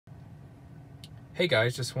Hey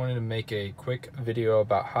guys, just wanted to make a quick video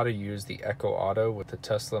about how to use the Echo Auto with the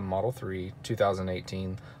Tesla Model 3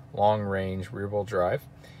 2018 long-range rear-wheel drive.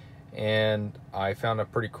 And I found a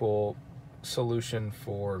pretty cool solution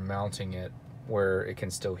for mounting it where it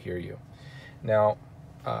can still hear you. Now,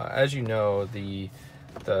 as you know, the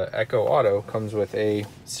Echo Auto comes with a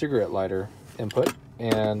cigarette lighter input,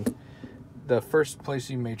 and the first place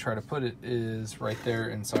you may try to put it is right there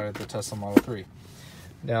inside of the Tesla Model 3.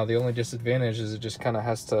 Now, the only disadvantage is it just kind of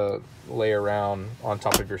has to lay around on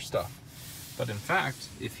top of your stuff. But in fact,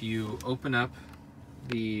 if you open up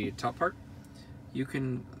the top part, you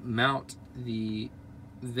can mount the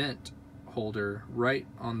vent holder right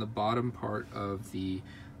on the bottom part of the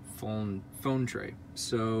phone tray.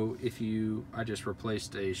 So I just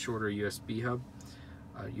replaced a shorter USB hub,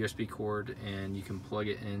 USB cord, and you can plug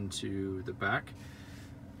it into the back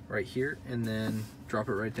right here and then drop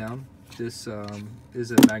it right down. This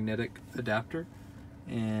is a magnetic adapter,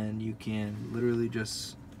 and you can literally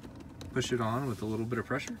just push it on with a little bit of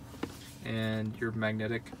pressure and your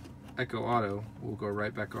magnetic Echo Auto will go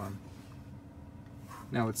right back on.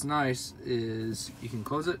 Now what's nice is you can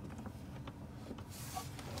close it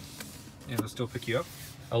and it'll still pick you up.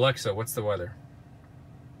 Alexa, what's the weather?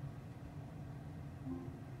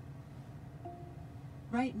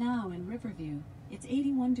 Right now in Riverview, it's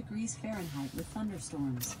 81 degrees Fahrenheit with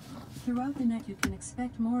thunderstorms. Throughout the night you can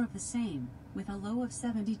expect more of the same, with a low of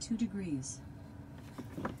 72 degrees.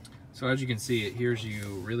 So as you can see, it hears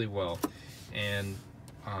you really well. And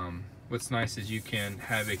what's nice is you can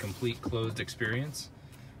have a complete closed experience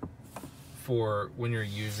for when you're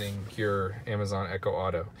using your Amazon Echo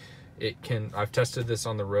Auto. I've tested this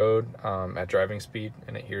on the road at driving speed,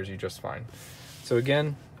 and it hears you just fine. So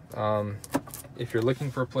again, if you're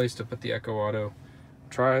looking for a place to put the Echo Auto,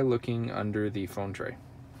 try looking under the phone tray.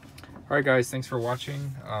 Alright guys, thanks for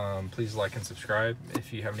watching. Please like and subscribe.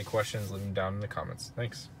 If you have any questions, leave them down in the comments.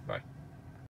 Thanks. Bye.